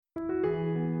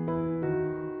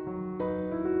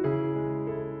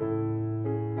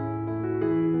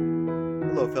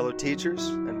Hello, fellow teachers,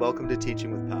 and welcome to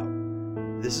Teaching with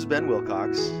Power. This is Ben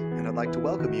Wilcox, and I'd like to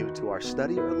welcome you to our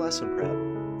study or lesson prep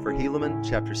for Helaman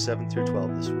chapters 7 through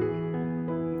 12 this week.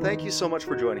 And thank you so much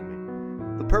for joining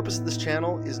me. The purpose of this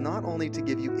channel is not only to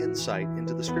give you insight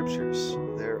into the Scriptures,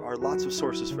 there are lots of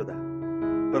sources for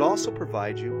that, but also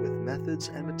provide you with methods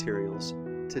and materials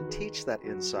to teach that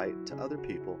insight to other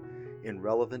people in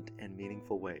relevant and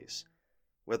meaningful ways,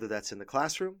 whether that's in the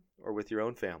classroom or with your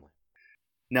own family.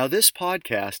 Now, this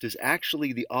podcast is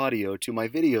actually the audio to my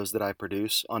videos that I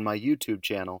produce on my YouTube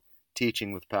channel,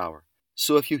 Teaching with Power.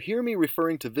 So if you hear me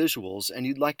referring to visuals and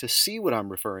you'd like to see what I'm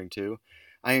referring to,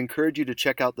 I encourage you to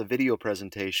check out the video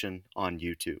presentation on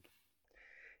YouTube.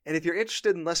 And if you're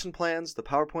interested in lesson plans, the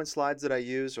PowerPoint slides that I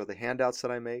use, or the handouts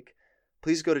that I make,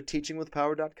 please go to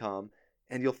teachingwithpower.com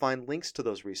and you'll find links to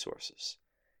those resources.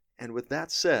 And with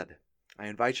that said, I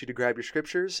invite you to grab your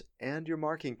scriptures and your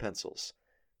marking pencils.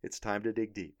 It's time to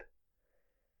dig deep.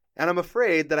 And I'm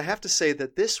afraid that I have to say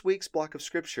that this week's block of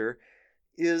scripture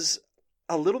is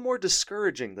a little more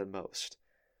discouraging than most,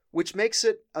 which makes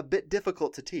it a bit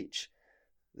difficult to teach.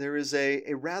 There is a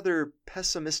rather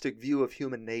pessimistic view of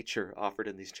human nature offered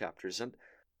in these chapters,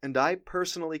 and I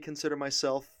personally consider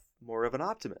myself more of an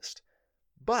optimist.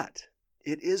 But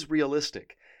it is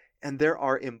realistic, and there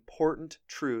are important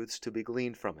truths to be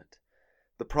gleaned from it.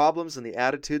 The problems and the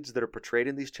attitudes that are portrayed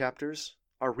in these chapters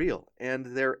are real, and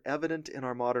they're evident in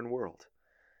our modern world.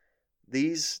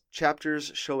 These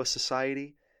chapters show a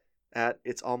society at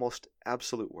its almost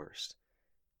absolute worst,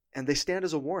 and they stand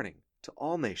as a warning to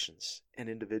all nations and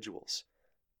individuals,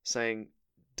 saying,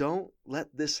 don't let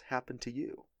this happen to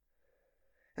you.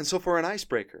 And so for an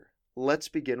icebreaker, let's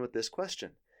begin with this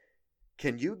question.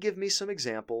 Can you give me some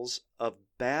examples of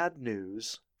bad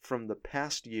news from the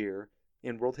past year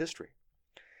in world history?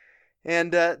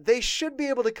 And they should be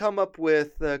able to come up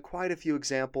with quite a few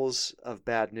examples of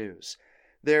bad news.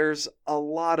 There's a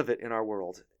lot of it in our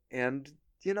world, and,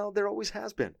 there always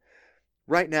has been.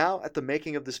 Right now, at the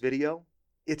making of this video,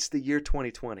 it's the year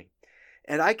 2020,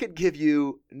 and I could give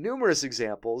you numerous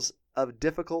examples of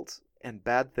difficult and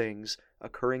bad things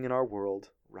occurring in our world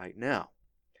right now.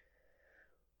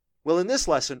 Well, in this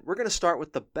lesson, we're going to start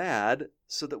with the bad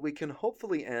so that we can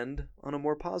hopefully end on a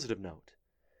more positive note.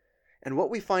 And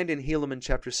what we find in Helaman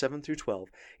chapters 7 through 12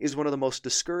 is one of the most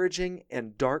discouraging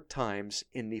and dark times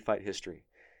in Nephite history.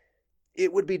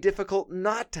 It would be difficult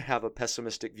not to have a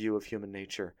pessimistic view of human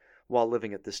nature while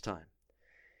living at this time.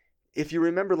 If you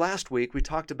remember last week, we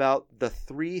talked about the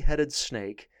three-headed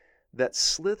snake that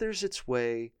slithers its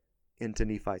way into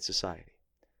Nephite society.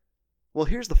 Well,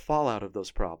 here's the fallout of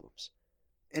those problems.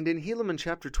 And in Helaman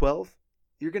chapter 12,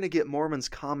 you're going to get Mormon's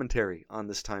commentary on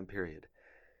this time period.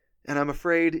 And I'm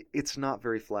afraid it's not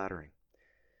very flattering.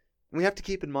 We have to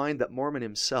keep in mind that Mormon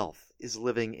himself is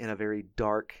living in a very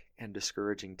dark and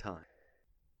discouraging time.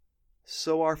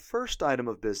 So our first item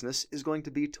of business is going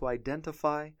to be to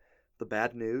identify the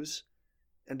bad news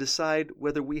and decide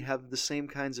whether we have the same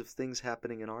kinds of things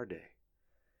happening in our day.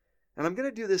 And I'm going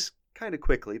to do this kind of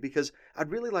quickly because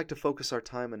I'd really like to focus our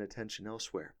time and attention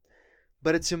elsewhere.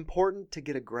 But it's important to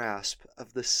get a grasp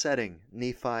of the setting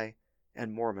Nephi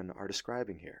and Mormon are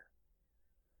describing here.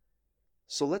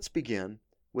 So let's begin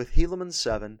with Helaman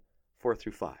 7, 4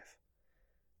 through 5.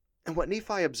 And what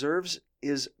Nephi observes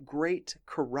is great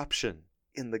corruption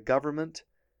in the government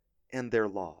and their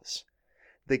laws.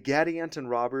 The Gadianton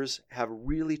robbers have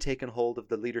really taken hold of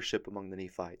the leadership among the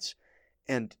Nephites,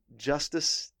 and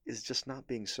justice is just not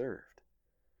being served.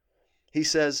 He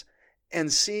says, and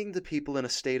seeing the people in a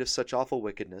state of such awful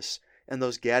wickedness, and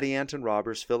those Gadianton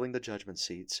robbers filling the judgment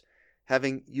seats,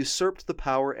 having usurped the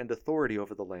power and authority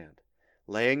over the land,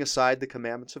 laying aside the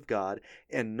commandments of God,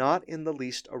 and not in the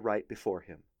least aright before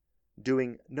him,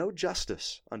 doing no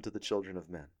justice unto the children of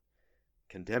men,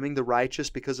 condemning the righteous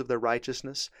because of their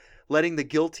righteousness, letting the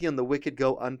guilty and the wicked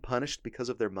go unpunished because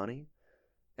of their money,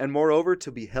 and moreover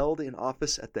to be held in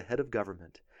office at the head of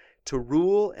government, to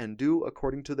rule and do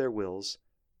according to their wills,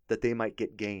 that they might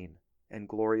get gain and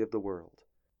glory of the world,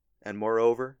 and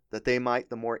moreover that they might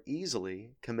the more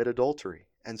easily commit adultery,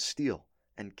 and steal,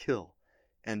 and kill,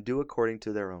 and do according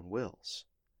to their own wills.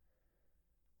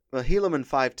 Well, Helaman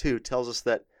 5:2 tells us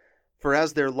that, for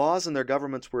as their laws and their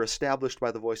governments were established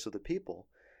by the voice of the people,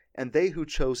 and they who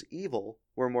chose evil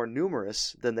were more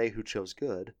numerous than they who chose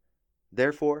good,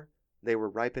 therefore they were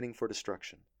ripening for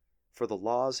destruction, for the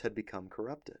laws had become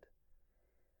corrupted.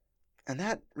 And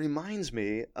that reminds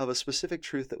me of a specific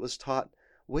truth that was taught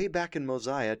way back in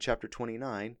Mosiah chapter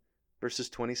 29,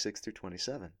 verses 26 through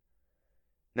 27.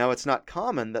 Now it's not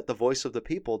common that the voice of the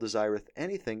people desireth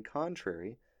anything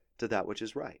contrary to that which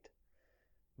is right.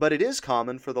 But it is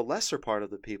common for the lesser part of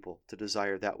the people to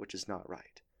desire that which is not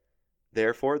right.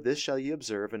 Therefore this shall ye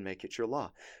observe, and make it your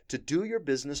law, to do your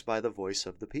business by the voice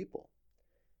of the people.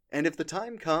 And if the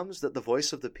time comes that the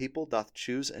voice of the people doth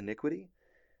choose iniquity,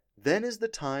 then is the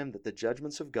time that the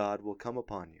judgments of God will come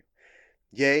upon you.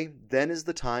 Yea, then is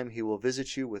the time he will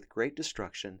visit you with great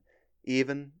destruction,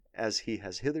 even as he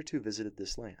has hitherto visited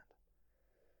this land.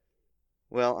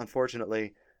 Well,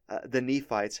 unfortunately, the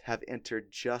Nephites have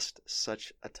entered just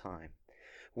such a time,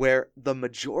 where the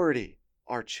majority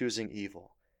are choosing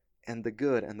evil, and the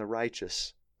good and the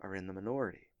righteous are in the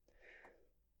minority.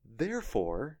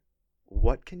 Therefore,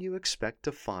 what can you expect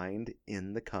to find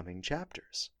in the coming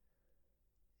chapters?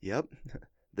 Yep,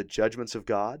 the judgments of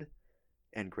God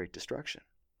and great destruction.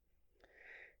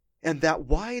 And that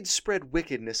widespread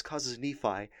wickedness causes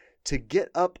Nephi to get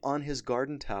up on his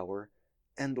garden tower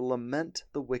and lament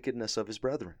the wickedness of his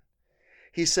brethren.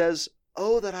 He says,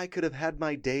 "Oh, that I could have had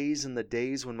my days in the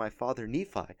days when my father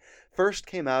Nephi first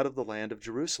came out of the land of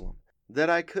Jerusalem, that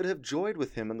I could have joyed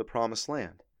with him in the promised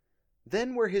land.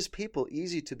 Then were his people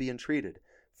easy to be entreated,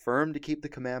 firm to keep the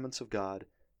commandments of God,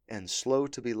 and slow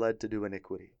to be led to do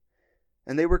iniquity.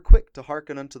 And they were quick to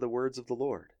hearken unto the words of the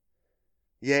Lord.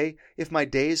 Yea, if my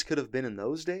days could have been in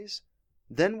those days,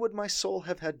 then would my soul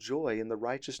have had joy in the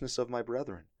righteousness of my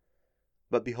brethren.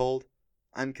 But behold,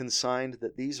 I am consigned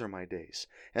that these are my days,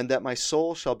 and that my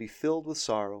soul shall be filled with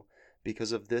sorrow,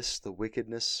 because of this the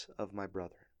wickedness of my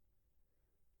brethren."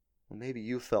 Well, maybe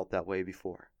you felt that way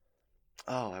before.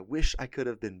 Oh, I wish I could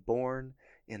have been born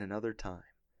in another time.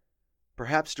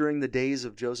 Perhaps during the days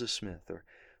of Joseph Smith,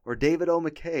 or David O.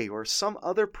 McKay, or some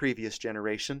other previous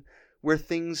generation where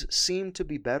things seemed to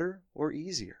be better or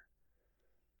easier.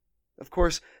 Of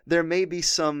course, there may be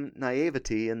some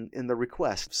naivety in the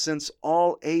request, since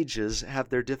all ages have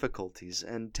their difficulties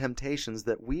and temptations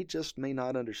that we just may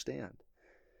not understand.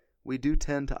 We do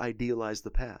tend to idealize the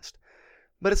past,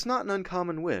 but it's not an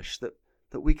uncommon wish that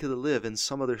we could live in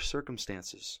some other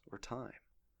circumstances or time.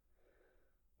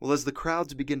 Well, as the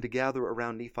crowds begin to gather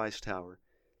around Nephi's tower,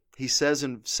 he says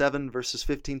in 7 verses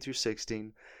 15 through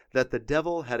 16 that the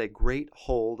devil had a great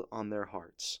hold on their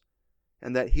hearts,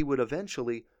 and that he would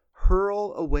eventually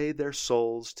hurl away their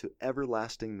souls to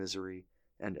everlasting misery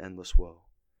and endless woe.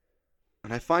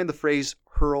 And I find the phrase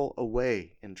 "hurl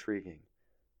away" intriguing.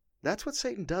 That's what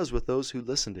Satan does with those who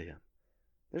listen to him.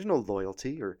 There's no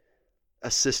loyalty or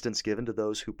assistance given to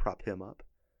those who prop him up.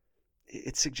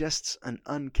 It suggests an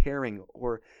uncaring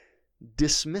or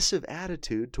dismissive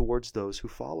attitude towards those who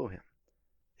follow him.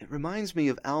 It reminds me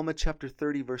of Alma chapter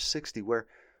 30 verse 60, where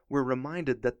we're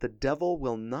reminded that the devil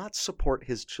will not support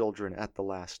his children at the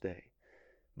last day,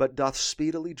 but doth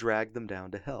speedily drag them down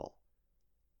to hell.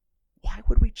 Why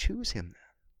would we choose him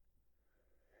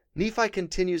then? Nephi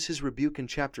continues his rebuke in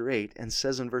chapter 8 and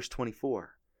says in verse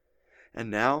 24,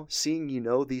 "And now, seeing ye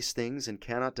know these things and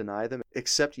cannot deny them,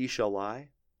 except ye shall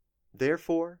lie,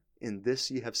 therefore in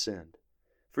this ye have sinned.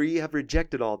 For ye have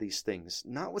rejected all these things,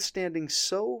 notwithstanding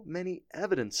so many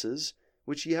evidences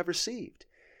which ye have received.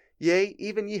 Yea,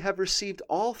 even ye have received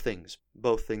all things,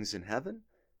 both things in heaven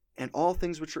and all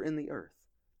things which are in the earth,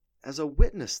 as a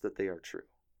witness that they are true."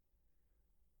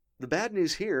 The bad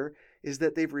news here is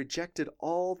that they've rejected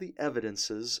all the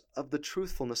evidences of the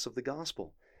truthfulness of the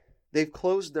gospel. They've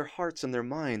closed their hearts and their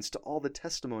minds to all the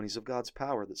testimonies of God's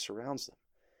power that surrounds them.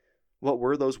 What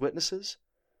were those witnesses?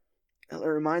 It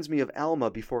reminds me of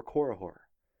Alma before Korihor,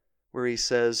 where he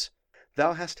says,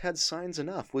 "Thou hast had signs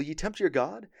enough. Will ye tempt your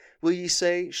God? Will ye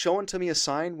say, Show unto me a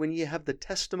sign, when ye have the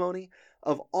testimony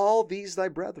of all these thy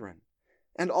brethren,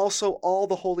 and also all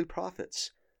the holy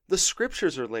prophets? The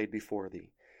scriptures are laid before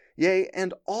thee. Yea,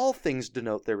 and all things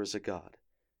denote there is a God.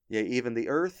 Yea, even the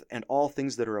earth, and all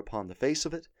things that are upon the face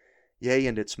of it. Yea,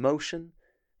 and its motion.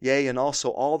 Yea, and also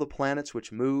all the planets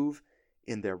which move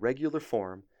in their regular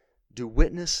form, do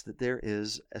witness that there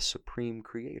is a supreme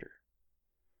Creator."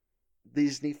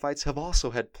 These Nephites have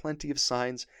also had plenty of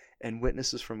signs and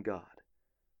witnesses from God.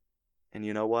 And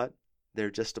you know what?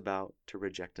 They're just about to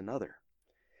reject another.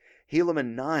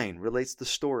 Helaman 9 relates the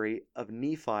story of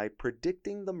Nephi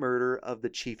predicting the murder of the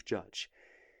chief judge.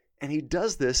 And he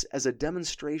does this as a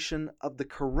demonstration of the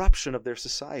corruption of their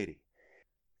society.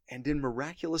 And in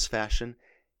miraculous fashion,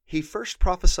 he first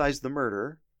prophesies the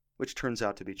murder, which turns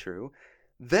out to be true,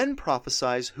 then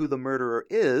prophesies who the murderer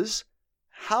is,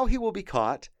 how he will be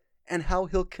caught, and how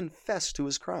he'll confess to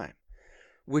his crime,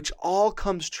 which all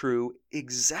comes true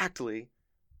exactly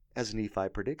as Nephi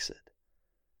predicts it.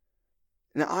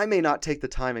 Now, I may not take the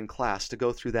time in class to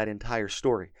go through that entire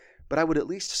story, but I would at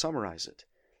least summarize it.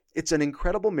 It's an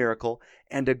incredible miracle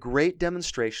and a great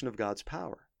demonstration of God's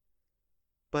power.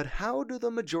 But how do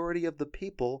the majority of the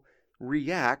people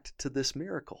react to this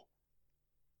miracle?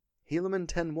 Helaman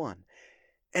 10:1.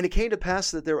 And it came to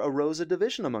pass that there arose a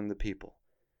division among the people,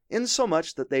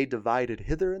 insomuch that they divided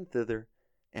hither and thither,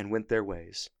 and went their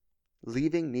ways,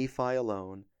 leaving Nephi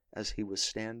alone as he was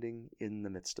standing in the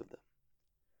midst of them.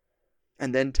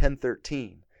 And then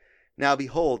 10:13. Now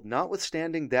behold,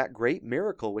 notwithstanding that great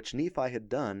miracle which Nephi had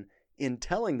done in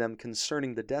telling them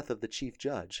concerning the death of the chief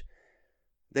judge,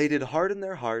 they did harden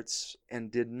their hearts, and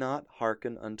did not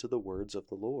hearken unto the words of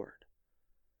the Lord.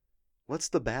 What's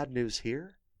the bad news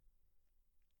here?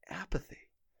 Apathy.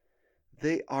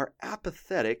 They are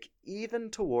apathetic even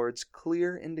towards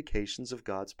clear indications of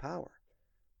God's power.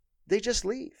 They just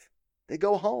leave. They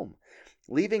go home,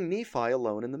 leaving Nephi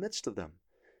alone in the midst of them.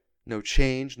 No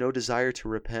change, no desire to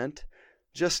repent.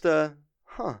 Just that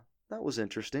was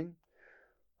interesting.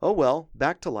 Oh well,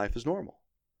 back to life as normal.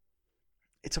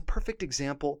 It's a perfect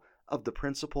example of the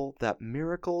principle that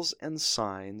miracles and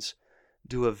signs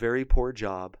do a very poor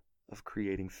job of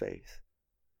creating faith.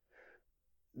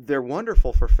 They're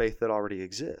wonderful for faith that already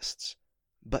exists,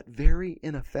 but very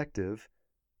ineffective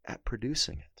at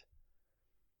producing it.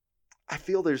 I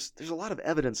feel there's a lot of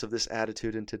evidence of this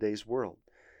attitude in today's world.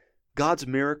 God's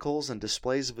miracles and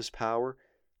displays of his power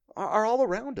are all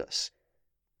around us,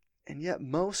 and yet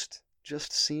most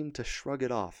just seem to shrug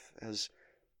it off as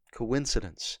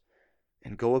coincidence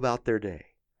and go about their day.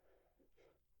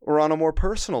 Or on a more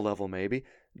personal level maybe,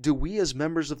 do we as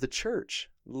members of the church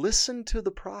listen to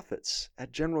the prophets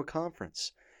at General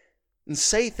Conference and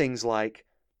say things like,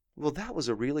 well, that was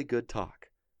a really good talk,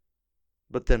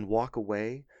 but then walk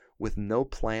away with no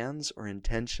plans or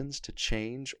intentions to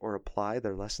change or apply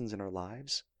their lessons in our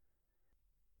lives?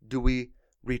 Do we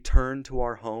return to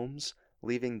our homes,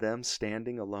 leaving them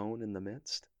standing alone in the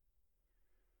midst?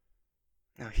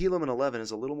 Now, Helaman 11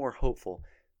 is a little more hopeful,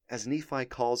 as Nephi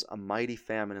calls a mighty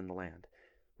famine in the land,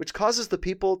 which causes the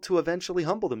people to eventually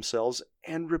humble themselves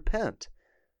and repent.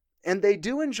 And they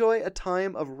do enjoy a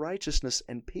time of righteousness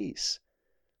and peace.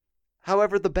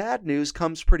 However, the bad news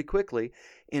comes pretty quickly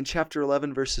in chapter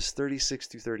 11, verses 36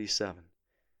 through 37.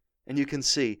 And you can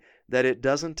see that it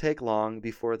doesn't take long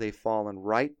before they've fallen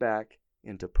right back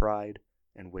into pride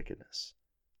and wickedness.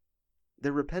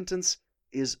 Their repentance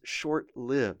is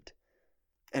short-lived.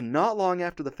 And not long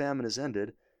after the famine is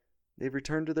ended, they've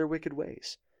returned to their wicked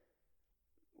ways.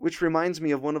 Which reminds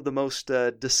me of one of the most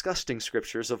disgusting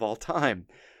scriptures of all time,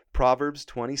 Proverbs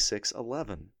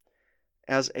 26:11.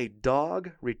 As a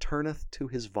dog returneth to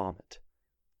his vomit,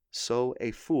 so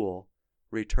a fool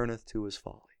returneth to his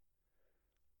folly.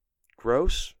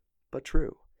 Gross, but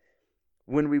true.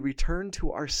 When we return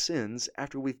to our sins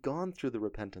after we've gone through the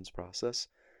repentance process,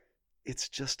 it's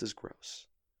just as gross.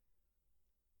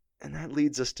 And that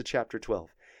leads us to chapter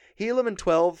 12. Helaman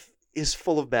 12 is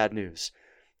full of bad news.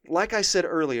 Like I said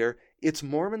earlier, it's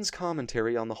Mormon's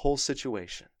commentary on the whole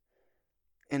situation.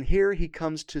 And here he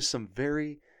comes to some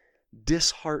very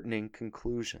disheartening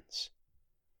conclusions.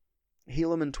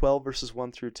 Helaman 12 verses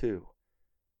 1 through 2.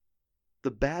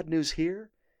 The bad news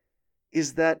here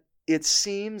is that it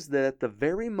seems that at the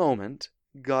very moment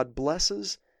God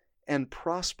blesses and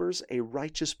prospers a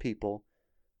righteous people,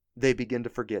 they begin to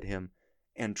forget him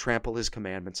and trample his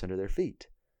commandments under their feet.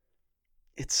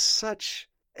 It's such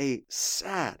a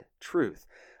sad truth.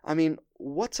 I mean,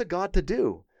 what's a God to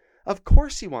do? Of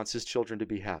course he wants his children to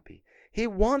be happy. He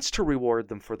wants to reward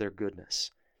them for their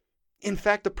goodness. In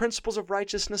fact, the principles of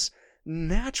righteousness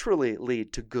naturally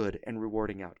lead to good and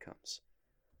rewarding outcomes.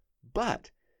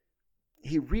 But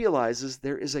he realizes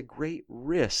there is a great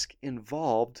risk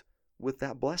involved with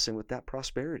that blessing, with that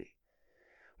prosperity.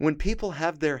 When people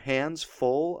have their hands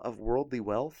full of worldly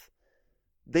wealth,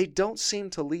 they don't seem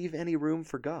to leave any room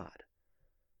for God.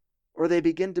 Or they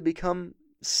begin to become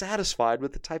satisfied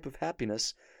with the type of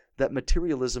happiness that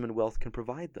materialism and wealth can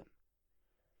provide them.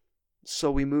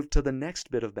 So we move to the next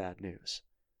bit of bad news.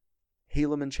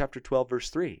 Helaman chapter 12, verse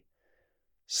 3.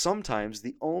 Sometimes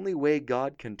the only way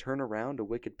God can turn around a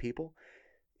wicked people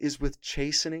is with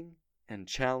chastening and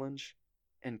challenge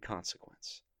and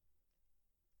consequence.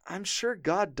 I'm sure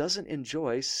God doesn't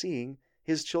enjoy seeing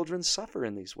his children suffer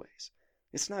in these ways.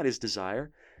 It's not his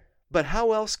desire. But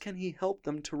how else can he help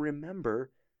them to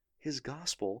remember his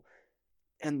gospel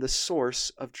and the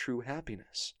source of true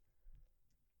happiness?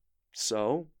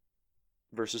 So,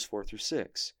 verses 4 through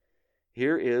 6.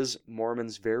 Here is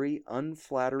Mormon's very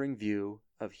unflattering view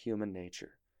of human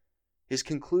nature. His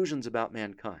conclusions about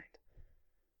mankind.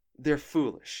 They're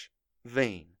foolish,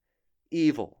 vain,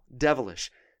 evil,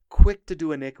 devilish, quick to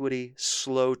do iniquity,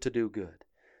 slow to do good,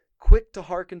 quick to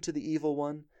hearken to the evil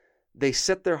one. They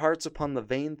set their hearts upon the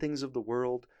vain things of the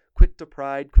world, quick to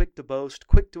pride, quick to boast,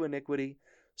 quick to iniquity,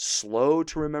 slow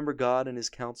to remember God and his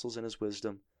counsels and his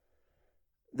wisdom.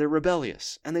 They're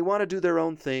rebellious, and they want to do their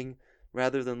own thing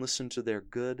rather than listen to their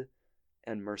good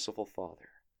and merciful Father.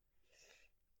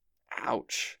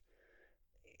 Ouch.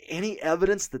 Any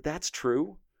evidence that that's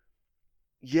true?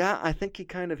 Yeah, I think he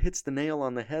kind of hits the nail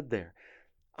on the head there.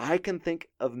 I can think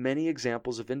of many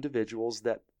examples of individuals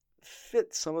that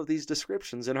fit some of these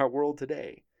descriptions in our world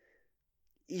today.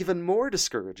 Even more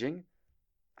discouraging,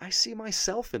 I see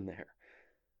myself in there.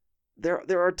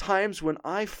 There are times when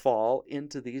I fall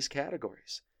into these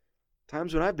categories.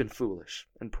 Times when I've been foolish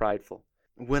and prideful.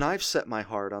 When I've set my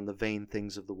heart on the vain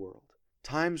things of the world.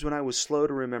 Times when I was slow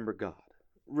to remember God,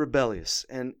 rebellious,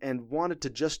 and wanted to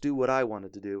just do what I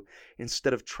wanted to do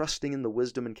instead of trusting in the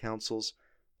wisdom and counsels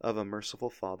of a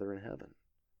merciful Father in heaven.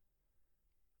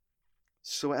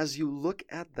 So as you look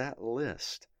at that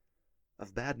list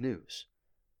of bad news,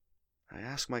 I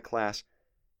ask my class,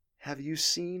 have you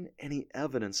seen any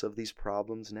evidence of these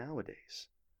problems nowadays?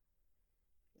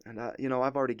 And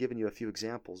I've already given you a few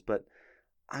examples, but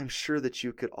I'm sure that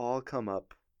you could all come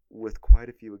up with quite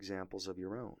a few examples of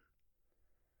your own.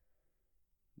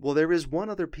 Well, there is one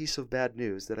other piece of bad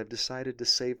news that I've decided to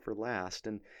save for last,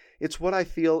 and it's what I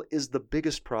feel is the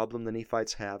biggest problem the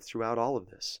Nephites have throughout all of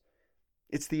this.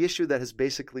 It's the issue that has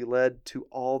basically led to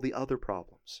all the other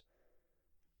problems.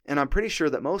 And I'm pretty sure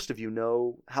that most of you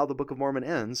know how the Book of Mormon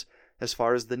ends as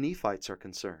far as the Nephites are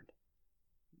concerned.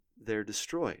 They're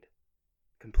destroyed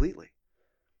completely.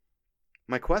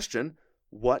 My question,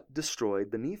 what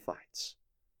destroyed the Nephites?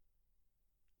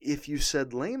 If you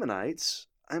said Lamanites,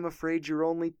 I'm afraid you're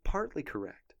only partly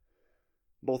correct.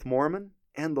 Both Mormon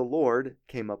and the Lord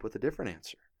came up with a different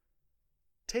answer.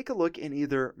 Take a look in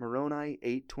either Moroni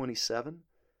 8:27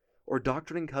 or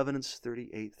Doctrine and Covenants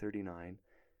 38:39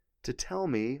 to tell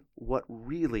me what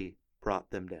really brought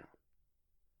them down.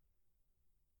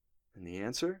 And the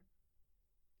answer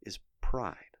is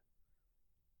pride.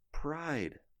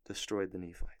 Pride destroyed the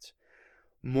Nephites.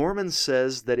 Mormon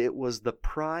says that it was the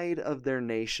pride of their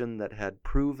nation that had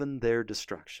proven their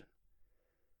destruction.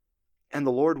 And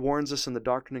the Lord warns us in the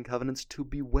Doctrine and Covenants to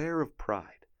beware of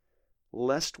pride,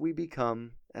 lest we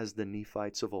become as the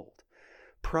Nephites of old.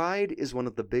 Pride is one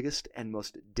of the biggest and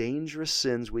most dangerous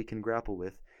sins we can grapple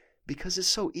with because it's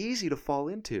so easy to fall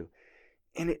into,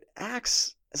 and it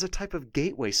acts as a type of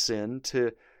gateway sin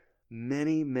to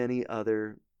many, many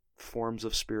other forms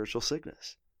of spiritual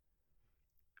sickness.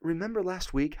 Remember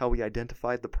last week how we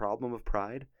identified the problem of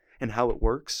pride and how it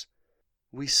works?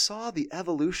 We saw the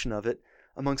evolution of it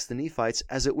amongst the Nephites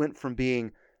as it went from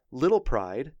being little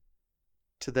pride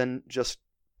to then just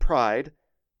pride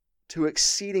to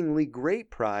exceedingly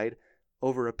great pride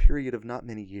over a period of not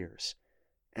many years,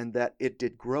 and that it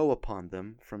did grow upon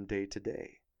them from day to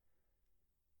day.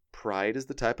 Pride is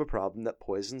the type of problem that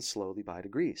poisons slowly by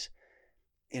degrees.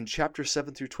 In chapters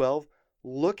 7 through 12,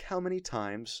 look how many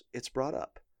times it's brought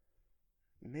up.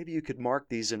 Maybe you could mark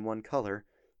these in one color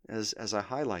as I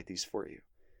highlight these for you.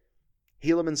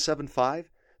 Helaman 7:5,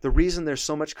 the reason there's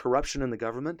so much corruption in the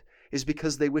government is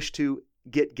because they wish to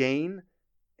get gain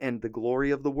and the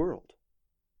glory of the world.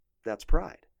 That's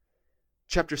pride.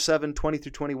 Chapter 7, 20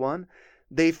 through 21,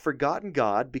 they've forgotten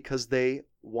God because they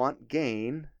want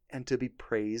gain and to be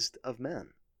praised of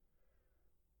men.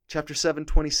 Chapter 7,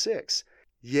 26,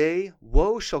 yea,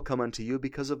 woe shall come unto you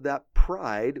because of that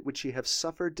pride which ye have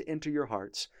suffered to enter your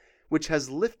hearts, which has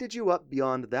lifted you up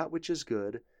beyond that which is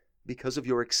good, because of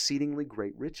your exceedingly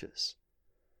great riches.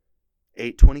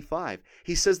 8:25,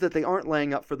 he says that they aren't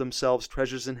laying up for themselves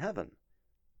treasures in heaven.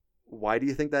 Why do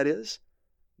you think that is?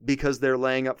 Because they're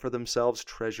laying up for themselves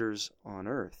treasures on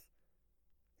earth,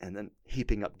 and then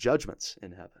heaping up judgments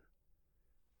in heaven.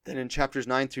 Then in chapters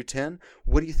 9 through 10,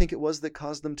 what do you think it was that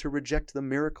caused them to reject the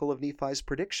miracle of Nephi's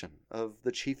prediction of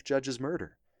the chief judge's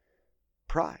murder?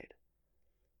 Pride.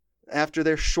 After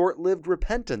their short-lived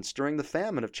repentance during the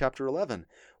famine of chapter 11,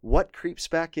 what creeps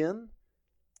back in?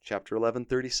 Chapter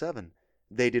 11:37,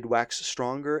 they did wax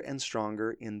stronger and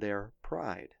stronger in their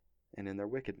pride and in their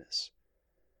wickedness.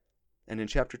 And in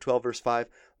chapter 12, verse 5,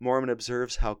 Mormon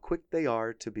observes how quick they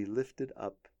are to be lifted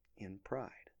up in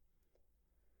pride.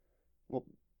 Well,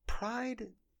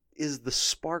 pride is the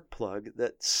spark plug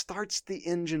that starts the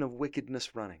engine of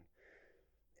wickedness running.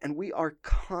 And we are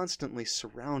constantly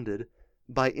surrounded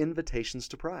by invitations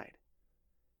to pride.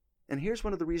 And here's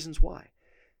one of the reasons why.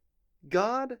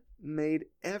 God made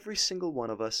every single one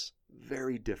of us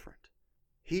very different.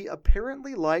 He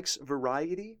apparently likes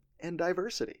variety and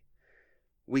diversity.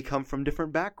 We come from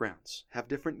different backgrounds, have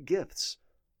different gifts,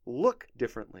 look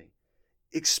differently,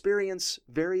 experience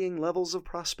varying levels of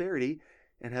prosperity,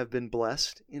 and have been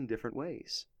blessed in different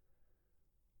ways.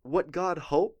 What God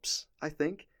hopes, I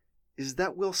think, is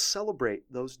that we'll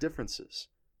celebrate those differences,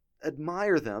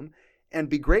 admire them, and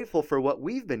be grateful for what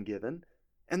we've been given,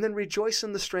 and then rejoice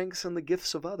in the strengths and the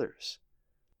gifts of others.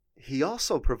 He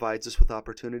also provides us with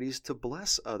opportunities to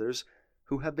bless others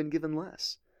who have been given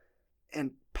less.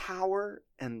 And power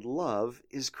and love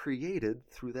is created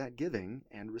through that giving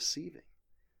and receiving.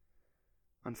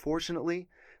 Unfortunately,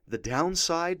 the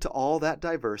downside to all that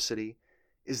diversity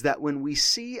is that when we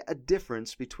see a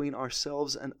difference between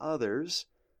ourselves and others,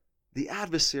 the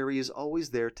adversary is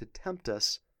always there to tempt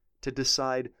us to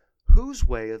decide whose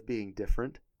way of being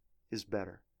different is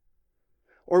better.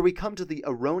 Or we come to the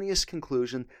erroneous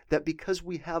conclusion that because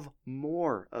we have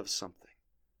more of something,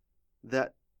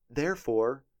 that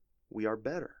therefore we are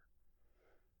better.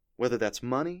 Whether that's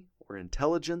money or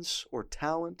intelligence or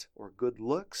talent or good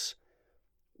looks,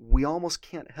 we almost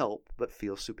can't help but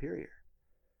feel superior.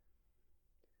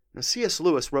 Now, C.S.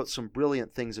 Lewis wrote some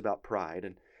brilliant things about pride,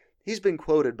 and he's been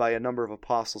quoted by a number of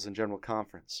apostles in General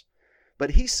Conference.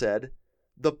 But he said,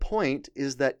 "The point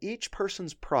is that each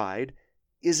person's pride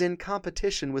is in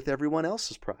competition with everyone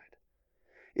else's pride.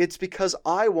 It's because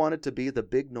I wanted to be the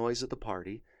big noise at the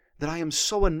party that I am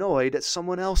so annoyed at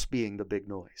someone else being the big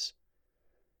noise."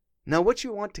 Now, what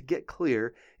you want to get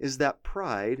clear is that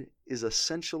pride is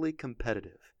essentially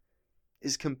competitive,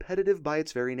 is competitive by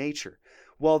its very nature,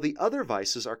 while the other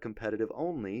vices are competitive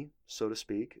only, so to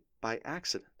speak, by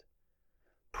accident.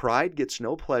 Pride gets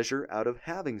no pleasure out of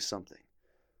having something,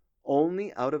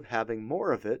 only out of having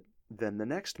more of it than the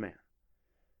next man.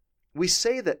 We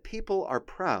say that people are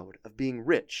proud of being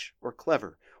rich or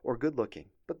clever or good-looking,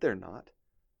 but they're not.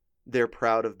 They're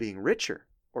proud of being richer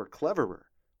or cleverer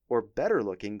or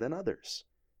better-looking than others.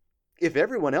 If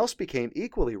everyone else became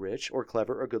equally rich or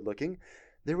clever or good-looking,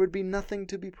 there would be nothing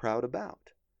to be proud about.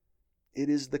 It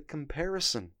is the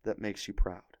comparison that makes you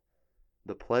proud,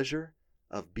 the pleasure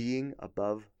of being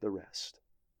above the rest.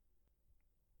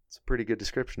 It's a pretty good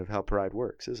description of how pride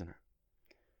works, isn't it?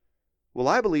 Well,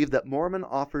 I believe that Mormon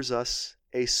offers us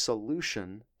a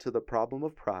solution to the problem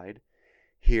of pride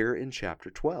here in chapter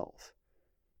 12.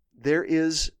 There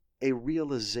is a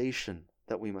realization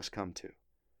that we must come to.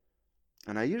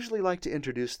 And I usually like to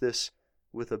introduce this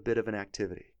with a bit of an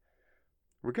activity.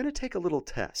 We're going to take a little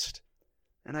test,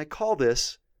 and I call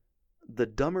this the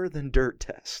dumber than dirt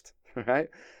test. All right?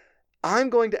 I'm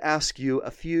going to ask you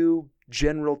a few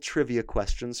general trivia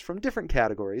questions from different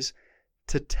categories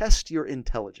to test your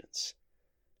intelligence.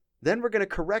 Then we're going to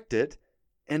correct it,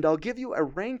 and I'll give you a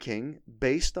ranking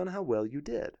based on how well you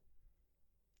did.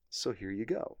 So here you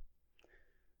go.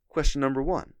 Question number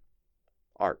 1.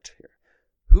 Art here.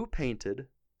 Who painted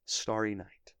Starry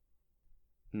Night?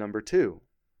 Number 2.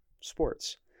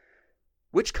 Sports.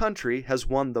 Which country has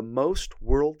won the most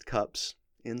World Cups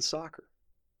in soccer?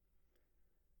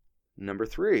 Number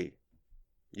 3.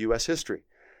 U.S. history.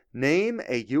 Name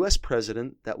a U.S.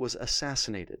 president that was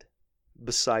assassinated,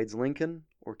 besides Lincoln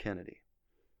or Kennedy.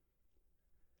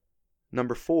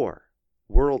 Number 4.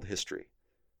 World history.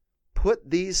 Put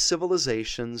these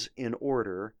civilizations in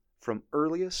order from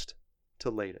earliest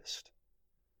to latest.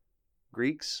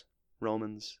 Greeks,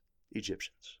 Romans,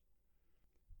 Egyptians.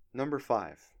 Number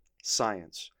 5.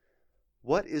 Science.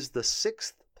 What is the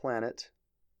 6th planet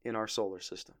in our solar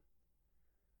system?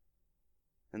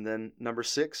 And then number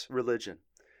 6, religion.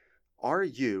 Are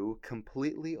you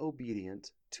completely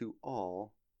obedient to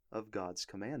all of God's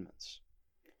commandments?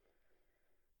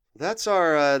 That's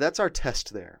our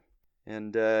test there.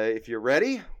 And if you're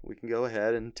ready, we can go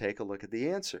ahead and take a look at the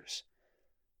answers.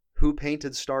 Who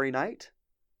painted Starry Night?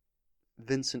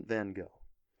 Vincent van Gogh.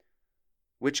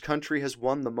 Which country has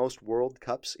won the most World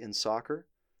Cups in soccer?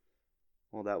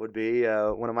 Well, that would be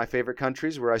one of my favorite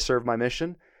countries where I serve my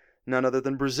mission, none other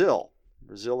than Brazil.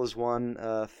 Brazil has won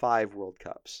 5 World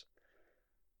Cups.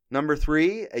 Number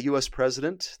 3, a U.S.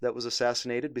 president that was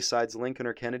assassinated besides Lincoln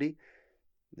or Kennedy.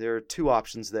 There are 2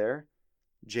 options there,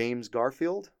 James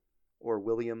Garfield or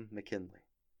William McKinley.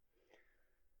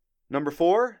 Number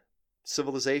 4,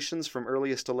 civilizations from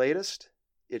earliest to latest.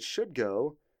 It should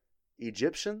go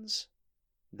Egyptians,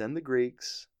 then the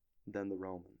Greeks, then the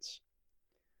Romans.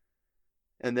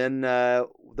 And then the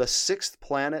 6th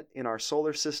planet in our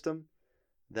solar system,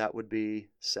 that would be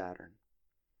Saturn.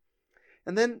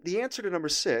 And then the answer to number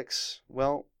 6,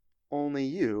 well, only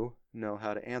you know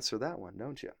how to answer that one,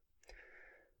 don't you?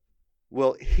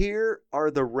 Well, here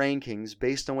are the rankings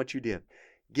based on what you did.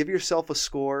 Give yourself a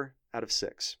score out of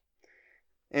 6.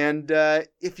 And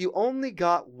if you only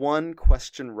got one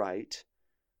question right,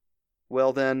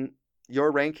 well then,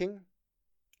 your ranking,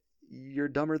 you're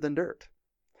dumber than dirt.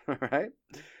 All right?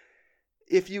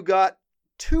 If you got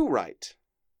 2 right,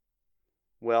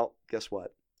 well, guess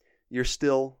what? You're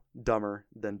still dumber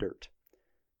than dirt.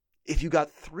 If you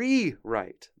got 3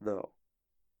 right, though,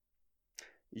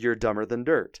 you're dumber than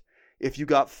dirt. If you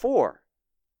got 4,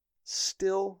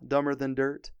 still dumber than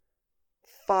dirt.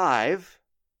 5,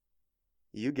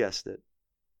 you guessed it.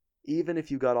 Even if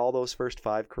you got all those first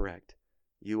 5 correct,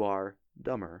 you are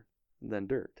dumber than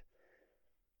dirt.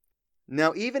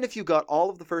 Now, even if you got all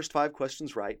of the first 5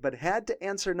 questions right, but had to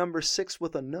answer number 6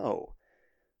 with a no,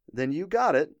 then you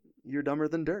got it. You're dumber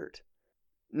than dirt.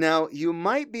 Now, you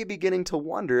might be beginning to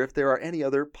wonder if there are any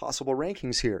other possible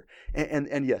rankings here.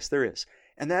 And yes, there is.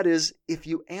 And that is if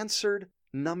you answered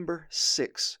number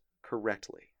 6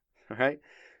 correctly. All right?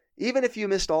 Even if you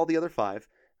missed all the other 5,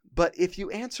 but if you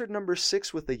answered number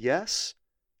 6 with a yes,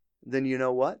 then you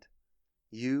know what?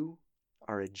 You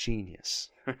are a genius.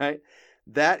 All right?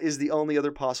 That is the only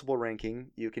other possible ranking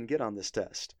you can get on this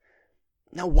test.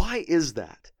 Now, why is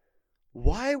that?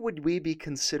 Why would we be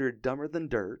considered dumber than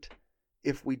dirt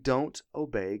if we don't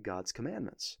obey God's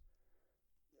commandments?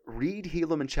 Read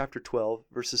Helaman chapter 12,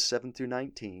 verses 7 through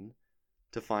 19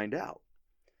 to find out.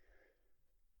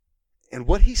 And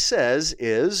what he says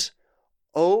is,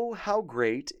 "Oh, how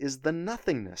great is the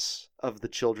nothingness of the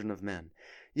children of men!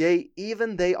 Yea,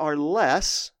 even they are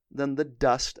less than the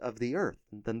dust of the earth,"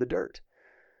 than the dirt.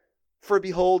 "For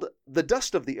behold, the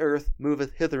dust of the earth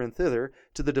moveth hither and thither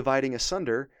to the dividing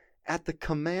asunder at the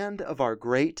command of our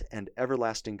great and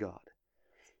everlasting God.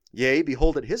 Yea,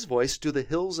 behold, at his voice do the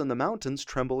hills and the mountains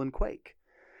tremble and quake.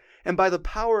 And by the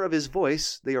power of his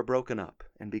voice they are broken up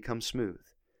and become smooth,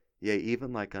 yea,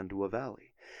 even like unto a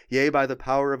valley. Yea, by the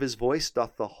power of his voice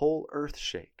doth the whole earth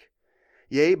shake.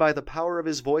 Yea, by the power of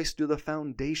his voice do the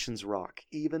foundations rock,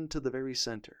 even to the very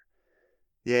center.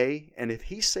 Yea, and if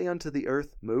he say unto the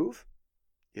earth, Move,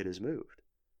 it is moved."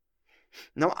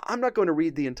 Now, I'm not going to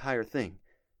read the entire thing,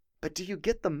 but do you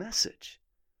get the message?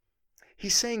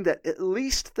 He's saying that at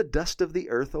least the dust of the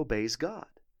earth obeys God.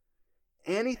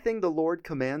 Anything the Lord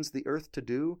commands the earth to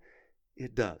do,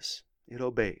 it does. It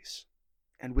obeys,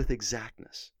 and with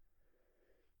exactness.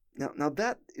 Now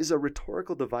that is a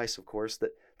rhetorical device, of course,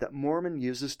 that Mormon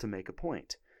uses to make a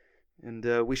point.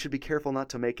 And we should be careful not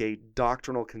to make a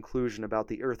doctrinal conclusion about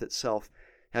the earth itself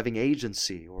having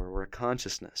agency or a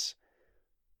consciousness.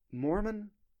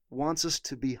 Mormon wants us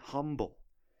to be humble.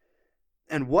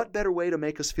 And what better way to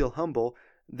make us feel humble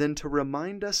than to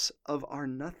remind us of our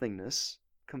nothingness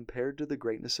compared to the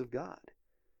greatness of God?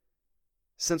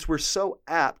 Since we're so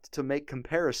apt to make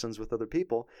comparisons with other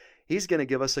people, he's going to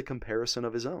give us a comparison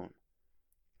of his own.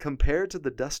 Compared to the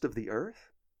dust of the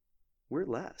earth, we're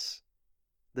less.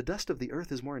 The dust of the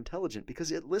earth is more intelligent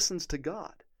because it listens to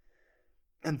God.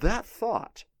 And that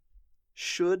thought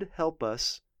should help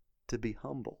us to be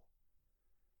humble.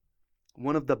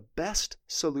 One of the best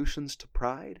solutions to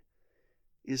pride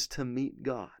is to meet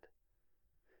God,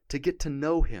 to get to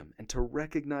know him and to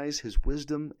recognize his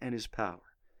wisdom and his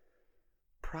power.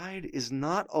 Pride is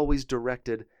not always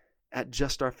directed at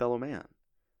just our fellow man,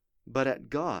 but at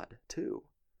God too.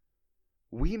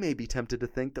 We may be tempted to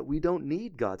think that we don't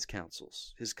need God's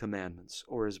counsels, his commandments,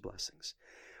 or his blessings.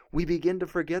 We begin to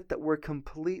forget that we're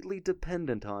completely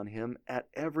dependent on him at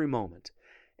every moment,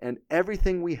 and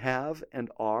everything we have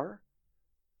and are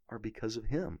because of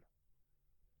him.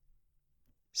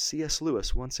 C.S.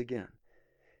 Lewis once again.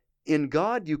 In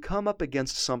God you come up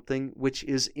against something which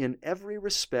is in every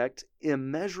respect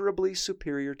immeasurably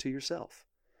superior to yourself.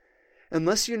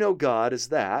 Unless you know God as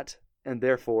that, and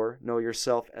therefore know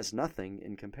yourself as nothing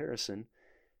in comparison,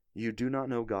 you do not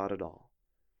know God at all.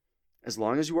 As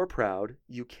long as you are proud,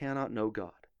 you cannot know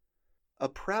God. A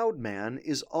proud man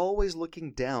is always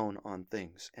looking down on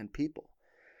things and people.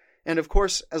 And of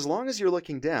course, as long as you're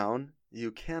looking down,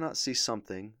 you cannot see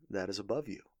something that is above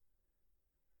you.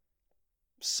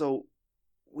 So,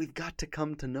 we've got to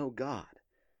come to know God.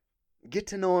 Get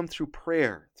to know him through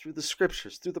prayer, through the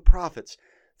scriptures, through the prophets,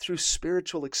 through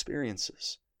spiritual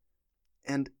experiences.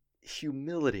 And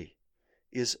humility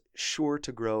is sure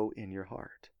to grow in your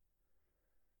heart.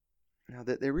 Now,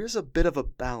 there is a bit of a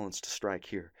balance to strike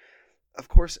here. Of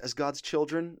course, as God's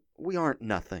children, we aren't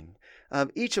nothing.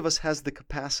 Each of us has the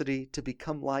capacity to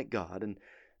become like God, and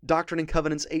Doctrine and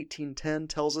Covenants 18:10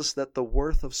 tells us that the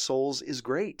worth of souls is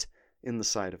great in the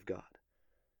sight of God.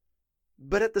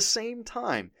 But at the same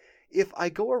time, if I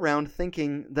go around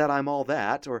thinking that I'm all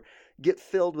that, or get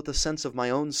filled with a sense of my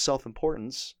own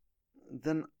self-importance,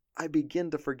 then I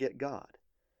begin to forget God.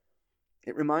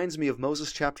 It reminds me of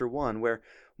Moses chapter 1, where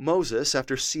Moses,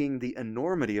 after seeing the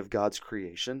enormity of God's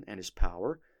creation and his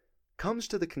power, comes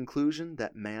to the conclusion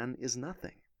that man is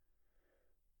nothing.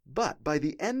 But by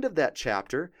the end of that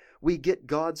chapter, we get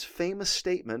God's famous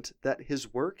statement that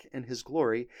his work and his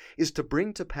glory is to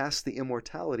bring to pass the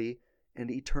immortality and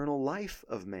eternal life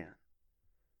of man.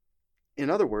 In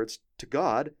other words, to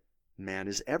God, man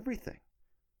is everything.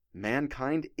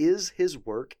 Mankind is his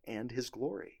work and his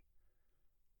glory.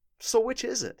 So which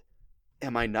is it?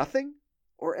 Am I nothing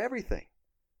or everything?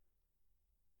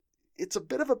 It's a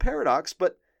bit of a paradox,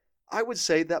 but I would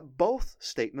say that both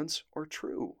statements are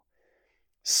true.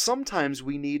 Sometimes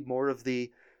we need more of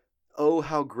the, "Oh,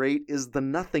 how great is the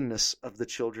nothingness of the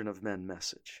children of men"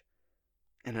 message.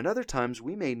 And at other times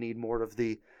we may need more of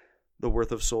the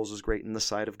worth of souls is great in the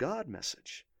sight of God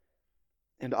message.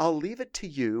 And I'll leave it to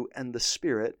you and the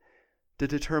Spirit to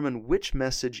determine which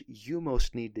message you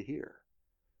most need to hear.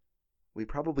 We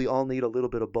probably all need a little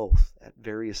bit of both at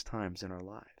various times in our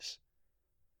lives.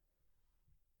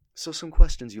 So some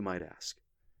questions you might ask.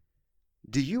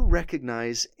 Do you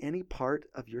recognize any part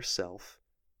of yourself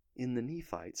in the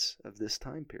Nephites of this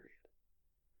time period?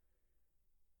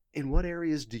 In what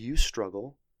areas do you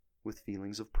struggle with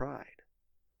feelings of pride?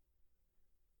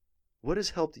 What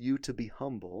has helped you to be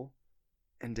humble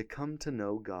and to come to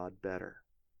know God better?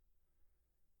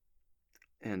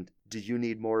 And do you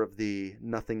need more of the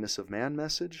nothingness of man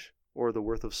message or the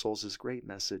worth of souls is great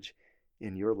message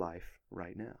in your life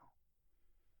right now?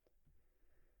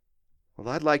 Well,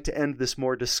 I'd like to end this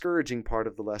more discouraging part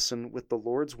of the lesson with the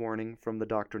Lord's warning from the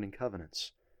Doctrine and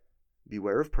Covenants.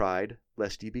 Beware of pride,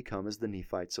 lest ye become as the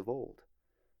Nephites of old.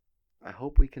 I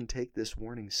hope we can take this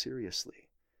warning seriously.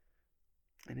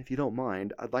 And if you don't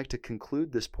mind, I'd like to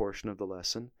conclude this portion of the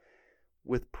lesson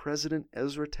with President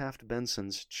Ezra Taft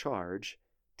Benson's charge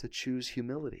to choose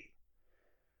humility.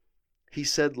 He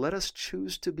said, "Let us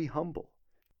choose to be humble.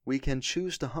 We can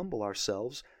choose to humble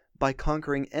ourselves by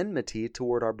conquering enmity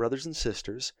toward our brothers and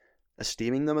sisters,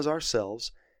 esteeming them as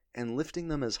ourselves, and lifting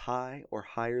them as high or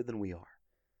higher than we are.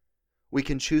 We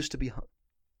can choose to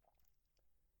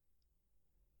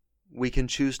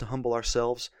humble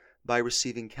ourselves by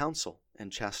receiving counsel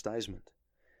and chastisement.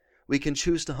 We can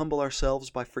choose to humble ourselves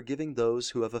by forgiving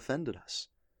those who have offended us.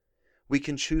 We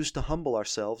can choose to humble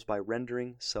ourselves by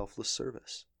rendering selfless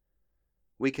service.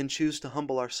 We can choose to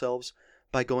humble ourselves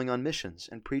by going on missions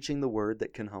and preaching the word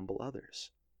that can humble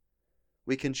others.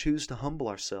 We can choose to humble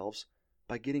ourselves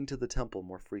by getting to the temple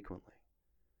more frequently.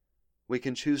 We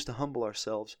can choose to humble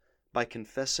ourselves by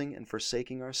confessing and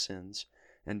forsaking our sins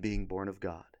and being born of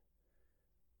God.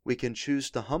 We can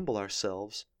choose to humble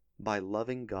ourselves by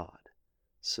loving God,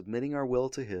 submitting our will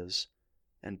to His,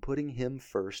 and putting Him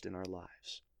first in our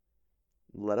lives.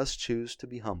 Let us choose to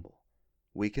be humble.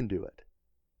 We can do it.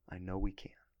 I know we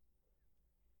can.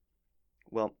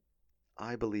 Well,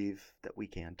 I believe that we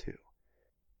can too.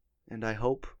 And I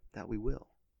hope that we will.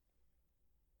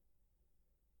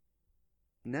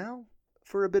 Now,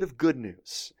 for a bit of good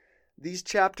news. These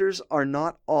chapters are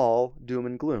not all doom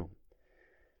and gloom.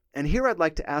 And here I'd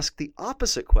like to ask the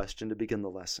opposite question to begin the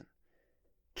lesson.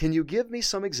 Can you give me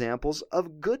some examples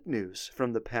of good news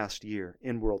from the past year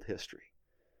in world history?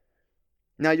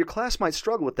 Now, your class might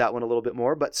struggle with that one a little bit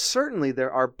more, but certainly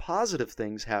there are positive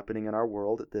things happening in our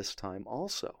world at this time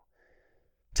also.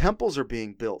 Temples are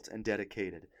being built and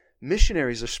dedicated.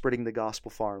 Missionaries are spreading the gospel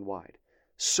far and wide.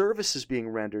 Service is being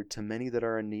rendered to many that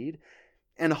are in need.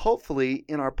 And hopefully,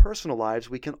 in our personal lives,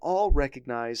 we can all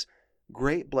recognize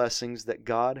great blessings that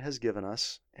God has given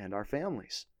us and our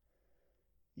families.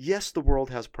 Yes, the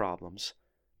world has problems,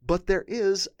 but there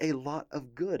is a lot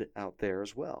of good out there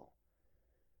as well.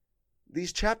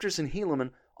 These chapters in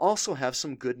Helaman also have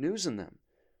some good news in them.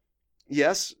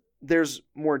 Yes, there's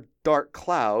more dark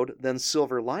cloud than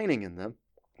silver lining in them,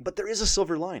 but there is a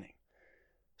silver lining.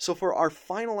 So for our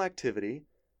final activity,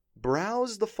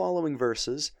 browse the following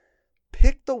verses,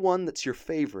 pick the one that's your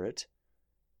favorite,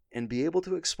 and be able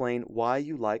to explain why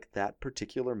you like that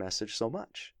particular message so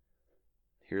much.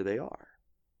 Here they are.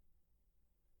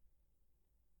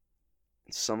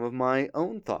 Some of my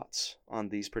own thoughts on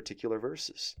these particular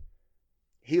verses.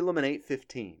 Helaman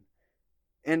 8:15.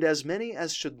 And as many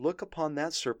as should look upon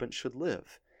that serpent should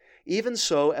live. Even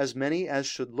so, as many as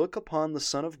should look upon the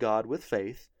Son of God with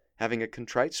faith, having a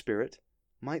contrite spirit,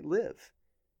 might live,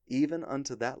 even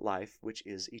unto that life which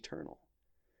is eternal.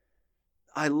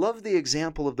 I love the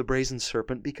example of the brazen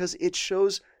serpent because it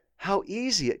shows how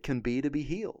easy it can be to be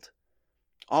healed.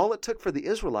 All it took for the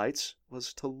Israelites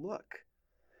was to look.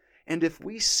 And if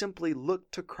we simply look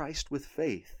to Christ with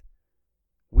faith,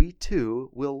 we too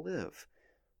will live,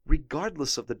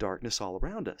 regardless of the darkness all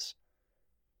around us.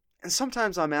 And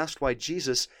sometimes I'm asked why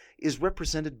Jesus is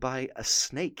represented by a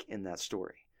snake in that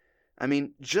story. I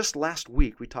mean, just last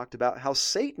week we talked about how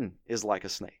Satan is like a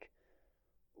snake.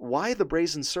 Why the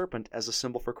brazen serpent as a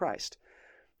symbol for Christ?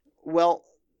 Well,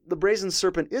 the brazen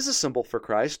serpent is a symbol for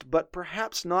Christ, but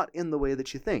perhaps not in the way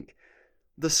that you think.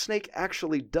 The snake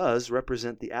actually does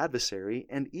represent the adversary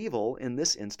and evil in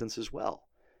this instance as well.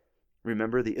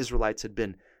 Remember, the Israelites had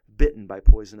been bitten by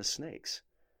poisonous snakes.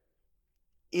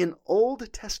 In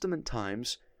Old Testament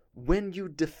times, when you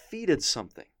defeated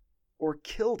something or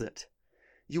killed it,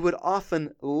 you would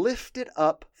often lift it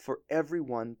up for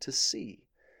everyone to see,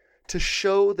 to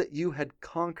show that you had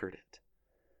conquered it.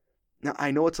 Now,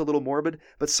 I know it's a little morbid,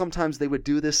 but sometimes they would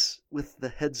do this with the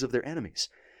heads of their enemies.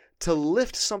 To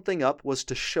lift something up was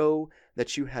to show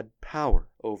that you had power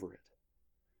over it.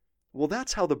 Well,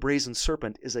 that's how the brazen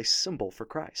serpent is a symbol for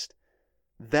Christ.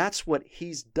 That's what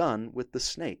he's done with the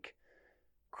snake.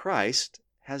 Christ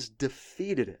has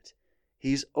defeated it.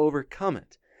 He's overcome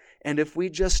it. And if we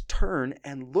just turn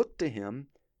and look to him,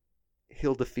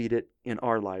 he'll defeat it in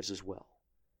our lives as well.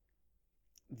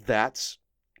 That's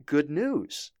good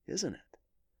news, isn't it?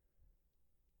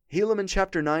 Helaman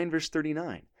chapter 9, verse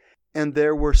 39. And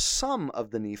there were some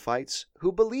of the Nephites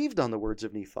who believed on the words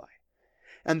of Nephi.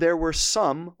 And there were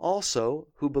some also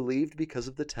who believed because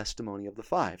of the testimony of the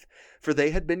 5, for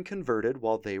they had been converted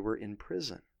while they were in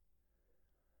prison.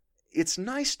 It's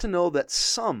nice to know that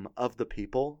some of the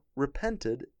people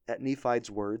repented at Nephi's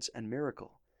words and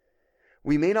miracle.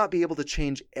 We may not be able to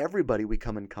change everybody we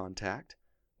come in contact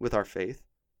with our faith,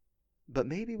 but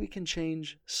maybe we can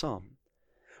change some.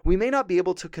 We may not be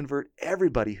able to convert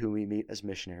everybody who we meet as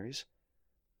missionaries,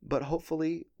 but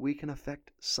hopefully we can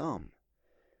affect some.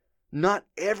 Not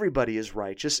everybody is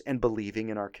righteous and believing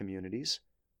in our communities,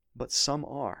 but some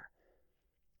are.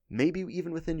 Maybe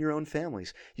even within your own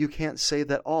families, you can't say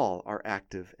that all are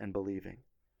active and believing,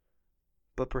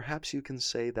 but perhaps you can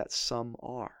say that some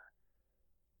are.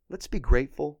 Let's be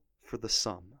grateful for the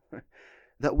some,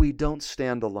 that we don't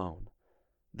stand alone.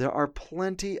 There are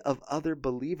plenty of other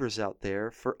believers out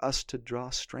there for us to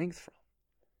draw strength from.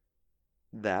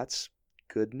 That's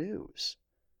good news.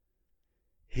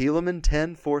 Helaman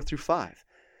 10, 4-5.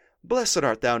 Blessed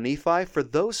art thou, Nephi, for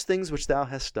those things which thou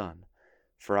hast done.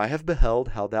 For I have beheld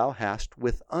how thou hast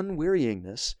with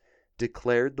unwearyingness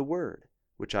declared the word,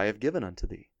 which I have given unto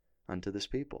thee, unto this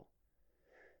people.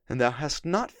 And thou hast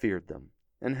not feared them,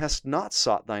 and hast not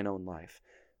sought thine own life,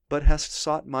 but hast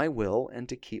sought my will and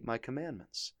to keep my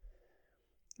commandments.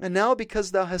 And now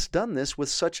because thou hast done this with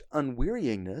such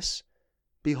unwearyingness,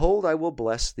 behold, I will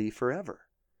bless thee forever.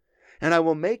 And I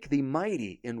will make thee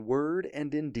mighty in word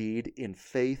and in deed, in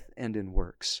faith and in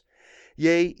works.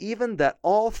 Yea, even that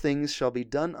all things shall be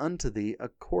done unto thee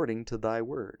according to thy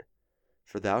word.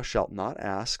 For thou shalt not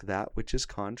ask that which is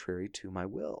contrary to my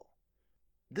will.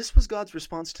 This was God's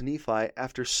response to Nephi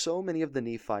after so many of the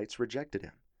Nephites rejected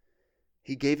him.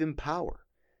 He gave him power,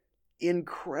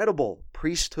 incredible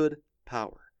priesthood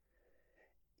power.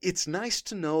 It's nice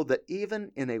to know that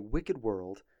even in a wicked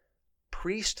world,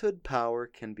 priesthood power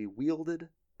can be wielded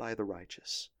by the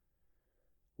righteous.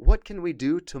 What can we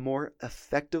do to more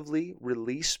effectively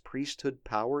release priesthood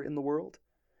power in the world?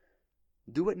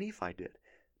 Do what Nephi did.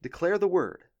 Declare the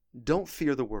word. Don't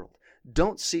fear the world.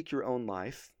 Don't seek your own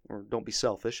life, or don't be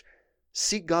selfish.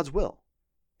 Seek God's will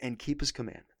and keep his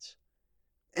commandments.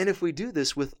 And if we do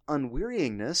this with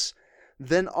unwearyingness,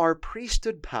 then our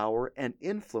priesthood power and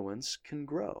influence can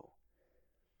grow.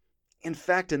 In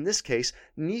fact, in this case,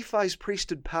 Nephi's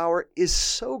priesthood power is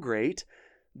so great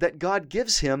that God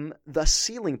gives him the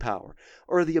sealing power,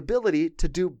 or the ability to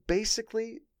do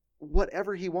basically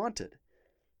whatever he wanted.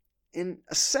 In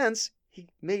a sense, he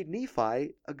made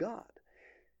Nephi a god.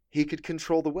 He could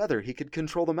control the weather. He could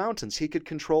control the mountains. He could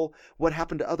control what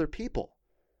happened to other people.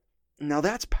 Now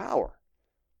that's power.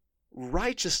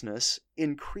 Righteousness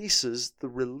increases the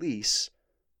release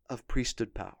of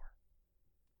priesthood power.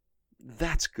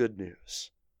 That's good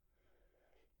news.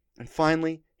 And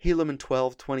finally, Helaman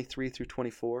 12,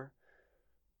 23-24.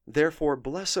 Therefore,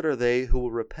 blessed are they who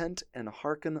will repent and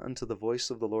hearken unto the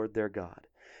voice of the Lord their God.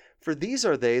 For these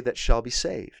are they that shall be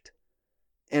saved.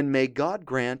 And may God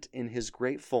grant in his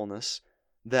great fullness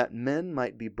that men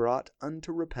might be brought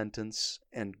unto repentance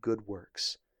and good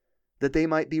works, that they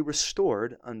might be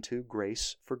restored unto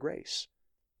grace for grace,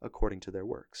 according to their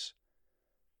works.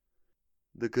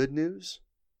 The good news?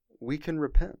 We can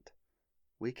repent.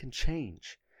 We can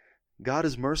change. God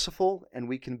is merciful, and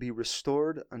we can be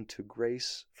restored unto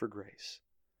grace for grace.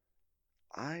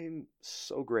 I'm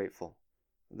so grateful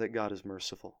that God is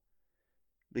merciful,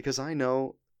 because I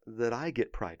know that I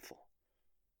get prideful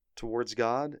towards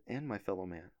God and my fellow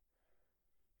man.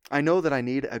 I know that I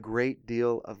need a great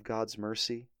deal of God's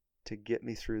mercy to get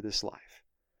me through this life.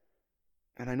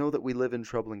 And I know that we live in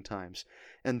troubling times,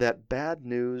 and that bad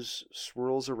news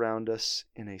swirls around us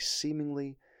in a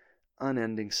seemingly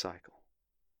unending cycle.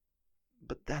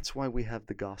 But that's why we have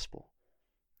the gospel,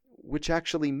 which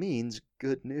actually means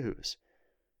good news.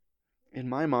 In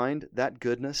my mind, that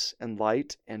goodness and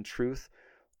light and truth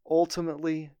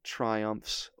ultimately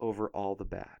triumphs over all the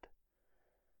bad.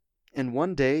 And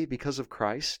one day, because of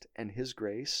Christ and His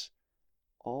grace,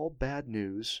 all bad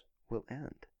news will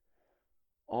end.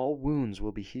 All wounds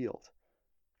will be healed,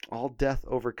 all death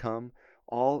overcome,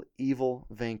 all evil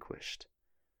vanquished.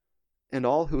 And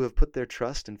all who have put their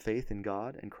trust and faith in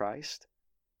God and Christ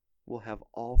will have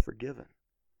all forgiven.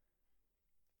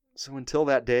 So until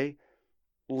that day,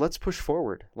 let's push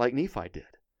forward like Nephi did.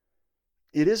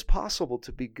 It is possible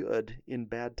to be good in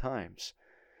bad times,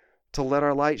 to let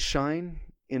our light shine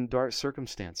in dark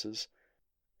circumstances,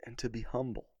 and to be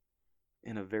humble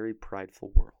in a very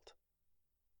prideful world.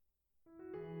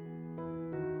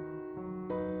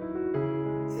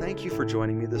 Thank you for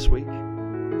joining me this week.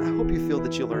 I hope you feel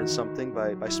that you learned something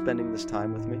by spending this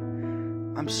time with me.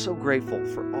 I'm so grateful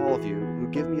for all of you who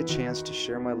give me a chance to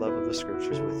share my love of the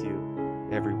Scriptures with you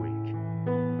every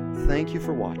week. Thank you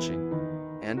for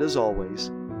watching, and as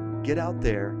always, get out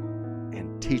there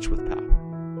and teach with power.